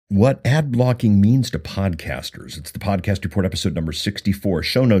what ad blocking means to podcasters. It's the Podcast Report, episode number 64.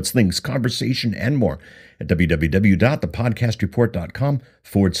 Show notes, links, conversation, and more at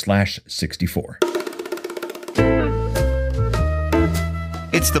www.thepodcastreport.com/64.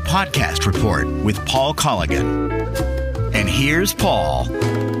 It's the Podcast Report with Paul Colligan. And here's Paul.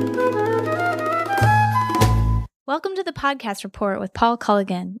 Welcome to the Podcast Report with Paul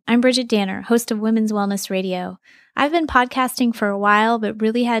Colligan. I'm Bridget Danner, host of Women's Wellness Radio. I've been podcasting for a while, but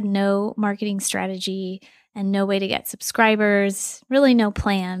really had no marketing strategy and no way to get subscribers, really no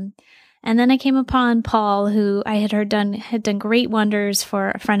plan. And then I came upon Paul, who I had heard had done great wonders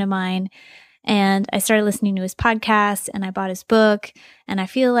for a friend of mine. And I started listening to his podcast and I bought his book and I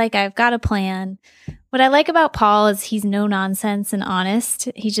feel like I've got a plan. What I like about Paul is he's no nonsense and honest.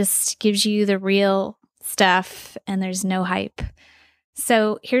 He just gives you the real stuff and there's no hype.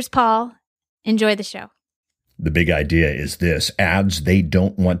 So here's Paul. Enjoy the show. The big idea is this: ads they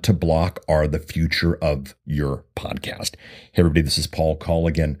don't want to block are the future of your podcast. Hey everybody, this is Paul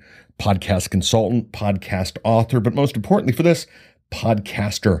Colligan, podcast consultant, podcast author, but most importantly for this,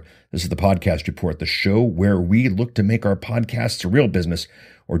 podcaster. This is the Podcast Report, the show where we look to make our podcasts a real business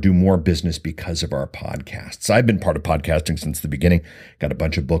or do more business because of our podcasts. I've been part of podcasting since the beginning. Got a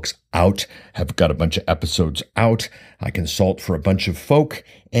bunch of books out, have got a bunch of episodes out. I consult for a bunch of folk,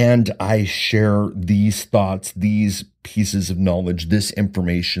 and I share these thoughts, these pieces of knowledge, this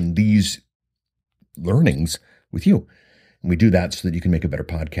information, these learnings with you. And we do that so that you can make a better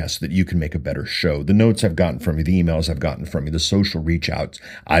podcast, so that you can make a better show. The notes I've gotten from you, the emails I've gotten from you, the social reach outs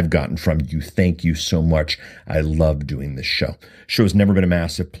I've gotten from you. Thank you so much. I love doing this show. Show's never been a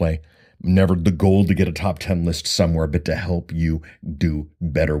massive play. Never the goal to get a top 10 list somewhere, but to help you do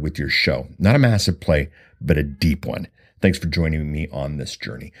better with your show. Not a massive play, but a deep one. Thanks for joining me on this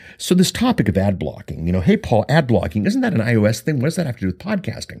journey. So this topic of ad blocking, hey, Paul, ad blocking, isn't that an iOS thing? What does that have to do with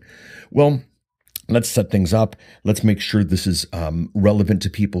podcasting? Well, let's set things up. Let's make sure this is relevant to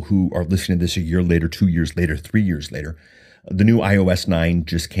people who are listening to this a year later, 2 years later, 3 years later. The new iOS 9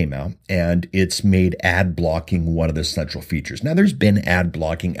 just came out, and it's made ad blocking one of the central features. Now, there's been ad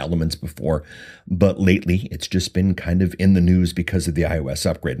blocking elements before, but lately it's just been kind of in the news because of the iOS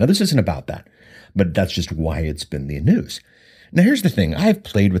upgrade. Now, this isn't about that, but that's just why it's been the news. Now, here's the thing. I've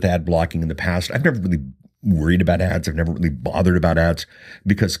played with ad blocking in the past. I've never really worried about ads. I've never really bothered about ads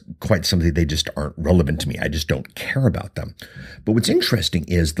because quite simply, they just aren't relevant to me. I just don't care about them. But what's interesting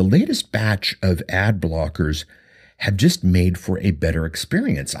is the latest batch of ad blockers have just made for a better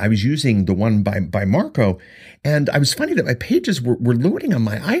experience. I was using the one by Marco, and I was finding that my pages were loading on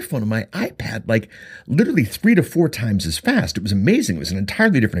my iPhone and my iPad like literally 3 to 4 times as fast. It was amazing. It was an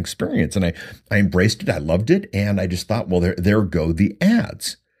entirely different experience, and I embraced it. I loved it, and I just thought, well, there go the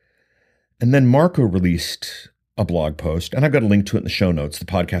ads. And then Marco released a blog post, and I've got a link to it in the show notes,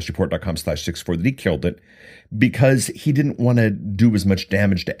 thepodcastreport.com/64, that he killed it because he didn't want to do as much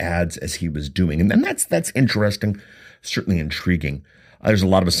damage to ads as he was doing. And that's interesting, certainly intriguing. There's a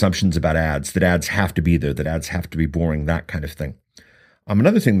lot of assumptions about ads, that ads have to be there, that ads have to be boring, that kind of thing.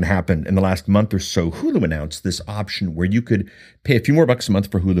 Another thing that happened in the last month or so, Hulu announced this option where you could pay a few more bucks a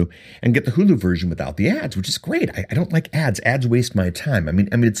month for Hulu and get the Hulu version without the ads, which is great. I don't like ads. Ads waste my time. I mean,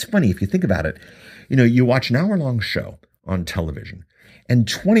 it's funny if you think about it. You watch an hour-long show on television, and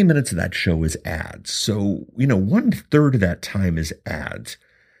 20 minutes of that show is ads. So, 1/3 of that time is ads.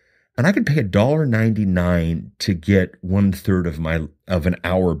 And I could pay $1.99 to get 1/3 of an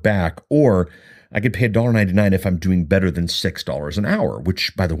hour back, or I could pay $1.99 if I'm doing better than $6 an hour,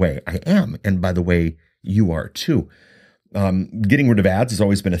 which, by the way, I am. And by the way, you are too. Getting rid of ads has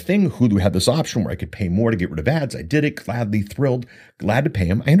always been a thing. Hulu had this option where I could pay more to get rid of ads. I did it, gladly, thrilled, glad to pay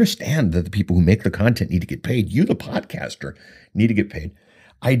them. I understand that the people who make the content need to get paid. You, the podcaster, need to get paid.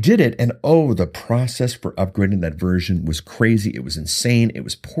 I did it, and the process for upgrading that version was crazy. It was insane. It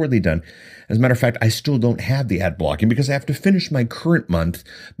was poorly done. As a matter of fact, I still don't have the ad blocking because I have to finish my current month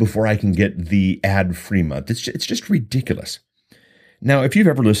before I can get the ad-free month. It's just ridiculous. Now, if you've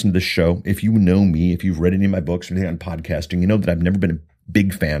ever listened to this show, if you know me, if you've read any of my books or anything on podcasting, you know that I've never been a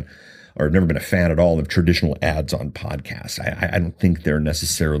big fan, or I've never been a fan at all of traditional ads on podcasts. I don't think they're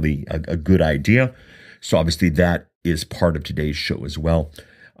necessarily a good idea. So obviously that is part of today's show as well.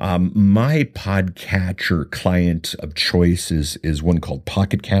 My podcatcher client of choice is one called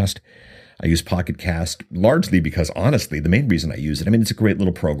Pocket Cast. I use Pocket Cast largely because, honestly, the main reason I use it, it's a great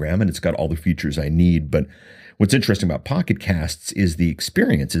little program and it's got all the features I need. But what's interesting about Pocket Casts is the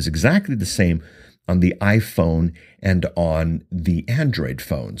experience is exactly the same on the iPhone and on the Android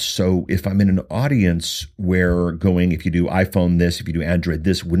phones. So if I'm in an audience where if you do iPhone this, if you do Android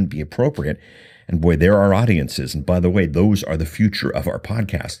this, wouldn't be appropriate, And boy, there are audiences. And by the way, those are the future of our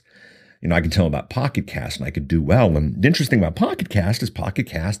podcast. I can tell about Pocket Cast and I could do well. And the interesting thing about Pocket Cast is Pocket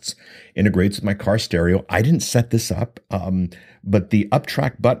Casts integrates with my car stereo. I didn't set this up, but the up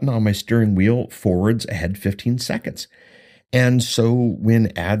track button on my steering wheel forwards ahead 15 seconds. And so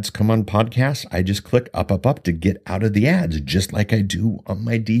when ads come on podcasts, I just click up to get out of the ads, just like I do on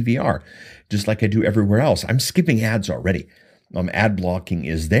my DVR, just like I do everywhere else. I'm skipping ads already. Ad blocking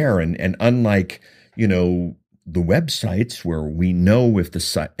is there. And unlike, the websites where we know if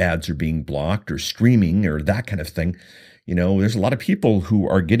the ads are being blocked or streaming or that kind of thing, there's a lot of people who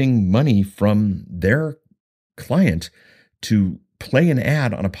are getting money from their client to play an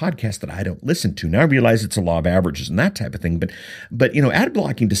ad on a podcast that I don't listen to. Now I realize it's a law of averages and that type of thing, but ad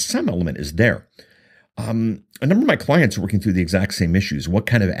blocking to some element is there. A number of my clients are working through the exact same issues. What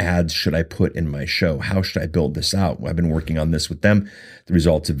kind of ads should I put in my show? How should I build this out? Well, I've been working on this with them. The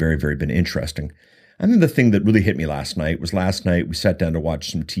results have very, very been interesting. And then the thing that really hit me last night we sat down to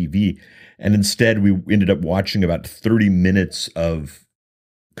watch some TV, and instead we ended up watching about 30 minutes of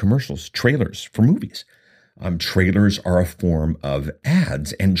commercials, trailers for movies. Trailers are a form of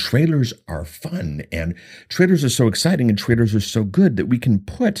ads, and trailers are fun, and trailers are so exciting, and trailers are so good that we can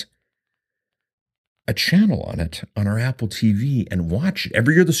put a channel on it on our Apple TV and watch it.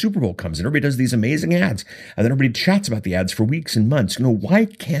 Every year the Super Bowl comes and everybody does these amazing ads, and then everybody chats about the ads for weeks and months. Why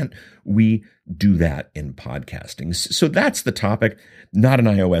can't we do that in podcasting? So that's the topic, not an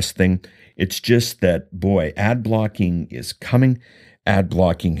iOS thing. It's just that, boy, ad blocking is coming. Ad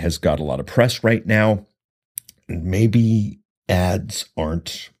blocking has got a lot of press right now. Maybe ads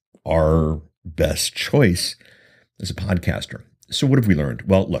aren't our best choice as a podcaster. So what have we learned?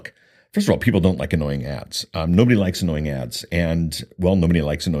 Well, look, first of all, people don't like annoying ads. Nobody likes annoying ads. And, nobody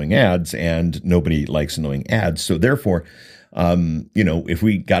likes annoying ads, and nobody likes annoying ads. So therefore, if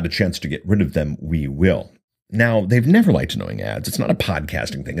we got a chance to get rid of them, we will. Now, they've never liked annoying ads. It's not a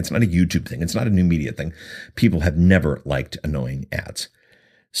podcasting thing. It's not a YouTube thing. It's not a new media thing. People have never liked annoying ads.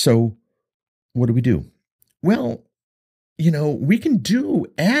 So what do? Well, we can do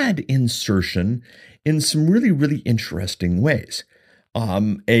ad insertion in some really, really interesting ways.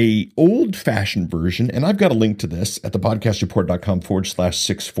 A old-fashioned version, and I've got a link to this at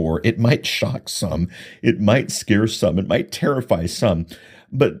thepodcastreport.com/64. It might shock some, it might scare some, it might terrify some,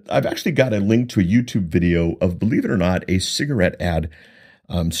 but I've actually got a link to a YouTube video of, believe it or not, a cigarette ad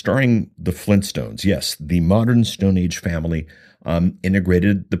starring the Flintstones. Yes, the modern Stone Age family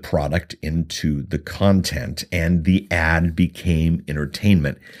integrated the product into the content, and the ad became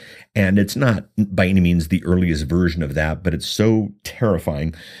entertainment. And it's not by any means the earliest version of that, but it's so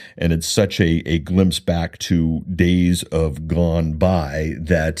terrifying, and it's such a glimpse back to days of gone by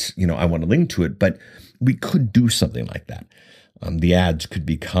that, I want to link to it. But we could do something like that. The ads could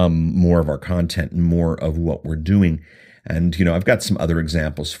become more of our content and more of what we're doing. And, I've got some other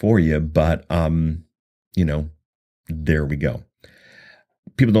examples for you, but, there we go.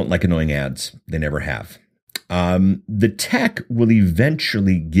 People don't like annoying ads. They never have. The tech will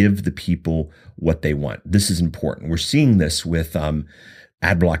eventually give the people what they want. This is important. We're seeing this with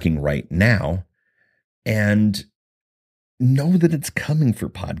ad blocking right now, and know that it's coming for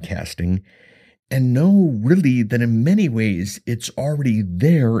podcasting, and know really that in many ways it's already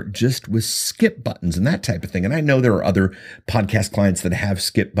there, just with skip buttons and that type of thing. And I know there are other podcast clients that have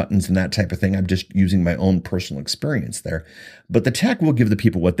skip buttons and that type of thing. I'm just using my own personal experience there. But the tech will give the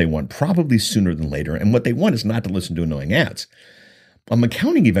people what they want, probably sooner than later. And what they want is not to listen to annoying ads.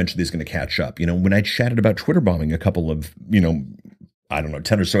 Accounting eventually is going to catch up. When I chatted about Twitter bombing a couple of,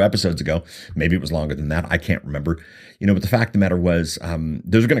 10 or so episodes ago, maybe it was longer than that, I can't remember, but the fact of the matter was,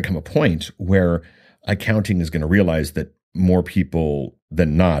 there's going to come a point where accounting is going to realize that more people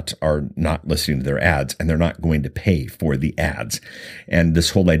than not are not listening to their ads, and they're not going to pay for the ads. And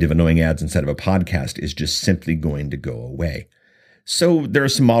this whole idea of annoying ads instead of a podcast is just simply going to go away. So there are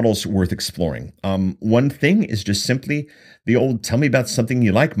some models worth exploring. One thing is just simply the old tell me about something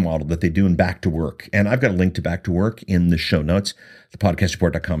you like model that they do in Back to Work. And I've got a link to Back to Work in the show notes,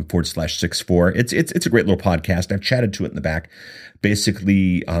 thepodcastreport.com/64. It's a great little podcast. I've chatted to it in the back.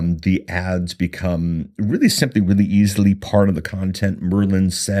 Basically, the ads become really simply, really easily part of the content.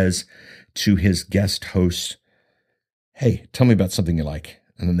 Merlin says to his guest hosts, hey, tell me about something you like.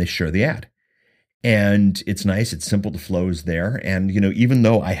 And then they share the ad. And it's nice. It's simple. The flow is there. And, even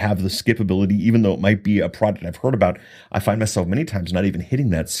though I have the skip ability, even though it might be a product I've heard about, I find myself many times not even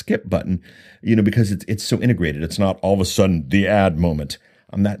hitting that skip button, because it's so integrated. It's not all of a sudden the ad moment.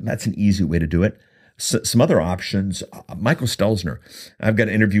 That's an easy way to do it. Some other options, Michael Stelzner. I've got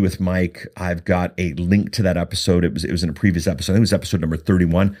an interview with Mike. I've got a link to that episode. It was in a previous episode. I think it was episode number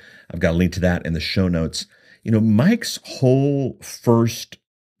 31. I've got a link to that in the show notes. Mike's whole first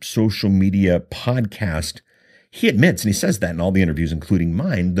social media podcast, he admits, and he says that in all the interviews, including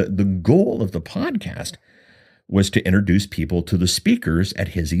mine, the goal of the podcast was to introduce people to the speakers at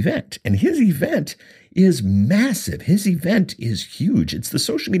his event. And his event is massive. His event is huge. It's the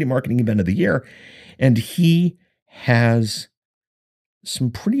social media marketing event of the year. And he has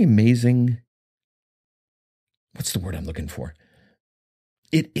some pretty amazing, what's the word I'm looking for?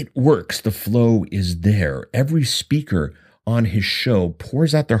 It works. The flow is there. Every speaker on his show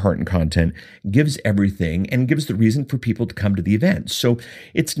pours out their heart and content, gives everything, and gives the reason for people to come to the event. So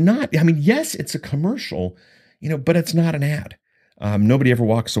it's not, yes, it's a commercial, but it's not an ad. Nobody ever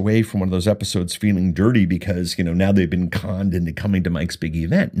walks away from one of those episodes feeling dirty because, now they've been conned into coming to Mike's big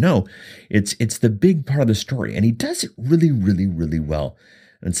event. No, it's the big part of the story. And he does it really, really, really well.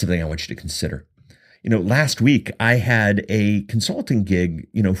 And it's something I want you to consider. Last week I had a consulting gig,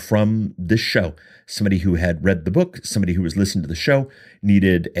 from this show. Somebody who had read the book, somebody who was listening to the show,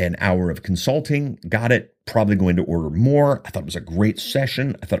 needed an hour of consulting, got it, probably going to order more. I thought it was a great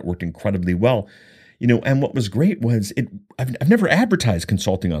session. I thought it worked incredibly well. And what was great was I've never advertised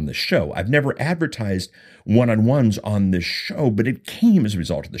consulting on this show. I've never advertised one-on-ones on this show, but it came as a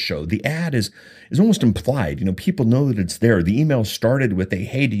result of the show. The ad is almost implied. People know that it's there. The email started with a,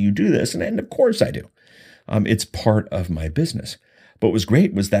 hey, do you do this? And of course I do. It's part of my business. But what was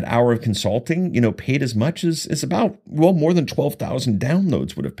great was that hour of consulting, paid as much as about, more than 12,000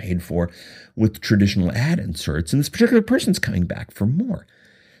 downloads would have paid for with traditional ad inserts. And this particular person's coming back for more.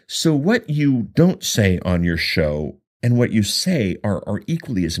 So what you don't say on your show and what you say are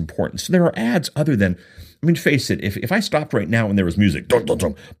equally as important. So there are ads other than, face it, if I stopped right now and there was music, dun, dun,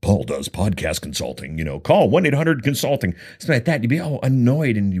 dun, Paul does podcast consulting, call 1-800-consulting, something like that, you'd be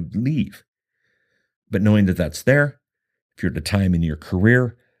annoyed and you'd leave. But knowing that that's there, if you're at a time in your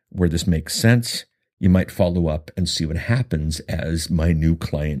career where this makes sense, you might follow up and see what happens, as my new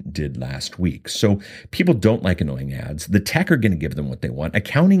client did last week. So people don't like annoying ads. The tech are going to give them what they want.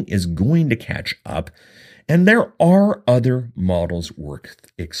 Accounting is going to catch up. And there are other models worth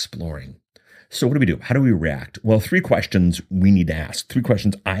exploring. So what do? How do we react? Well, 3 questions we need to ask. 3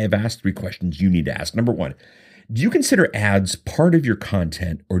 questions I have asked, 3 questions you need to ask. Number 1, do you consider ads part of your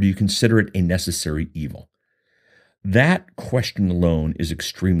content, or do you consider it a necessary evil? That question alone is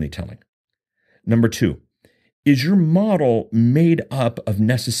extremely telling. Number 2, is your model made up of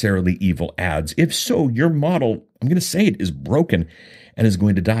necessarily evil ads? If so, your model, I'm going to say it, is broken and is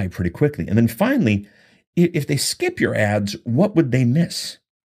going to die pretty quickly. And then finally, if they skip your ads, what would they miss?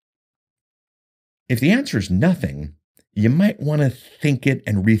 If the answer is nothing, you might want to think it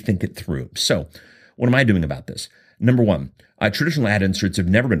and rethink it through. So what am I doing about this? Number 1, traditional ad inserts have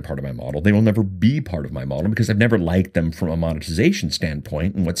never been part of my model. They will never be part of my model because I've never liked them from a monetization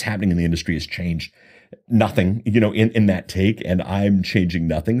standpoint. And what's happening in the industry has changed nothing, in that take, and I'm changing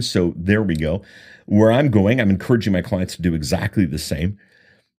nothing. So there we go. Where I'm going, I'm encouraging my clients to do exactly the same,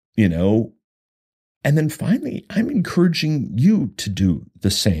 And then finally, I'm encouraging you to do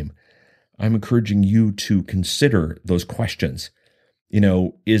the same. I'm encouraging you to consider those questions.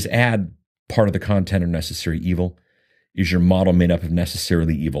 Is ad part of the content or necessary evil? Is your model made up of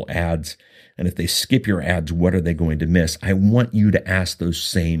necessarily evil ads? And if they skip your ads, what are they going to miss? I want you to ask those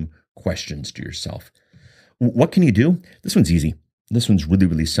same questions to yourself. What can you do? This one's easy. This one's really,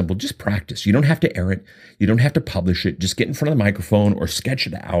 really simple. Just practice. You don't have to air it. You don't have to publish it. Just get in front of the microphone or sketch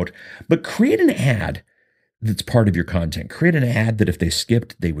it out. But create an ad that's part of your content. Create an ad that if they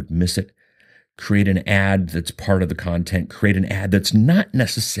skipped, they would miss it. Create an ad that's part of the content. Create an ad that's not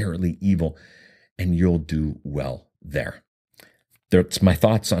necessarily evil, and you'll do well there. That's my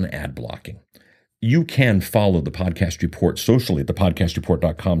thoughts on ad blocking. You can follow The Podcast Report socially at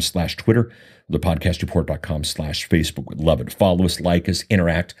thepodcastreport.com/Twitter, thepodcastreport.com/Facebook. We'd love it. Follow us, like us,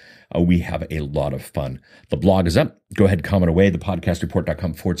 interact. We have a lot of fun. The blog is up. Go ahead, comment away.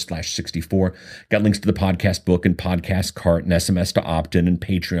 thepodcastreport.com/64. Got links to the podcast book and podcast cart and SMS to opt-in and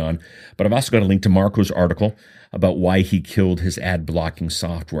Patreon. But I've also got a link to Marco's article about why he killed his ad blocking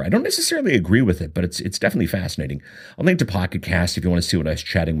software. I don't necessarily agree with it, but it's definitely fascinating. A link to Pocket Cast if you want to see what I was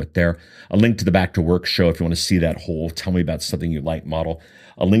chatting with there. A link to the Back to Work show if you want to see that whole tell me about something you like model.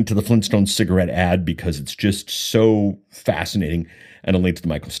 A link to the Flintstone cigarette ad because it's just so fascinating. And a link to the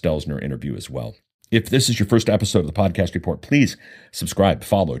Michael Stelzner interview as well. If this is your first episode of the Podcast Report, please subscribe,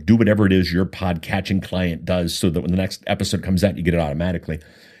 follow, do whatever it is your podcatching client does so that when the next episode comes out, you get it automatically.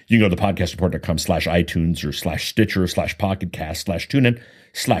 You can go to thepodcastreport.com/iTunes or /Stitcher /Pocketcast /TuneIn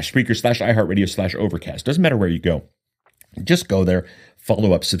 /Spreaker /iHeartRadio /Overcast. Doesn't matter where you go. Just go there,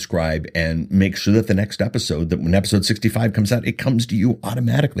 follow up, subscribe, and make sure that the next episode, that when episode 65 comes out, it comes to you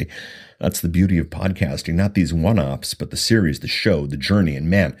automatically. That's the beauty of podcasting, not these one-offs, but the series, the show, the journey. And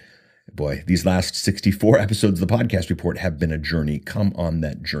man, boy, these last 64 episodes of the Podcast Report have been a journey. Come on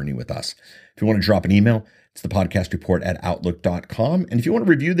that journey with us. If you want to drop an email, it's thepodcastreport@outlook.com. And if you want to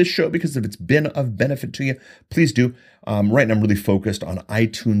review this show because if it's been of benefit to you, please do. Right now, I'm really focused on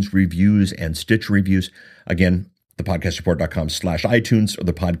iTunes reviews and Stitcher reviews. Again, thepodcastreport.com/iTunes or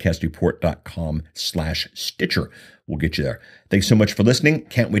thepodcastreport.com/Stitcher. We'll get you there. Thanks so much for listening.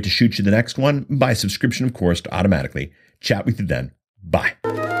 Can't wait to shoot you the next one. By subscription, of course, to automatically chat with you then. Bye.